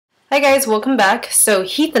Hi guys, welcome back. So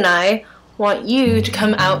Heath and I want you to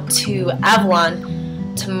come out to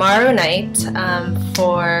Avalon tomorrow night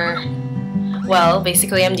for, well,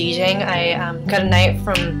 basically I'm DJing. I got a night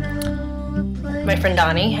from my friend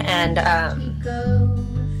Donnie, and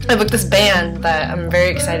I booked this band that I'm very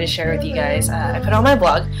excited to share with you guys. I put it on my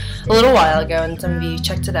blog a little while ago and some of you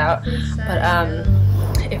checked it out, but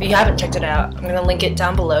if you haven't checked it out, I'm going to link it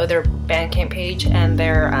down below, their Bandcamp page and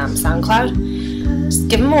their SoundCloud. Just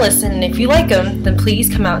give them a listen, and if you like them, then please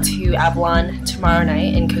come out to Avalon tomorrow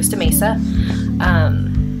night in Costa Mesa.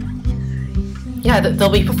 Yeah, they'll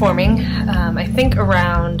be performing, I think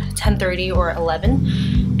around 10:30 or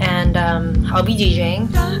 11, and I'll be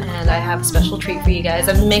DJing, and I have a special treat for you guys.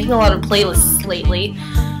 I've been making a lot of playlists lately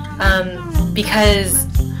because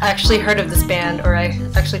I actually heard of this band, or I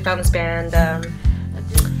actually found this band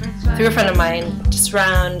through a friend of mine just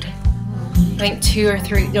around, I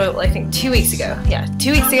think 2 weeks ago. Yeah,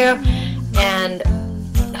 2 weeks ago, and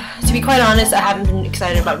to be quite honest, I haven't been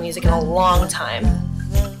excited about music in a long time.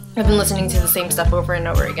 I've been listening to the same stuff over and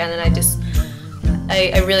over again, and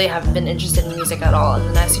I really haven't been interested in music at all.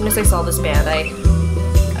 And then as soon as I saw this band, I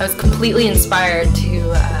was completely inspired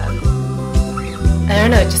to, I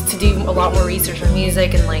don't know, just to do a lot more research on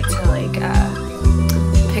music and to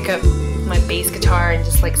pick up my bass guitar and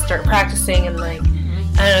just start practicing, and I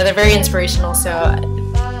don't know, they're very inspirational, so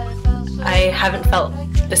I haven't felt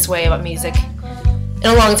this way about music in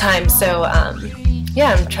a long time. So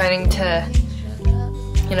yeah, I'm trying to,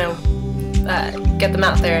 get them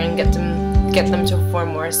out there and get them to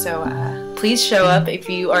perform more. So please show up if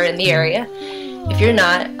you are in the area. If you're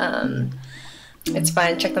not, it's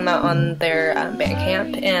fine. Check them out on their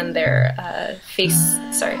Bandcamp and their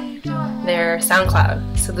their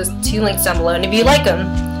SoundCloud. So there's 2 links down below, and if you like them,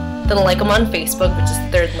 then like them on Facebook, which is the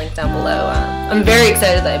 3rd link down below. I'm very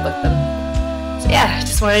excited that I booked them. So yeah,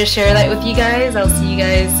 just wanted to share that with you guys. I'll see you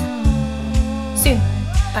guys soon.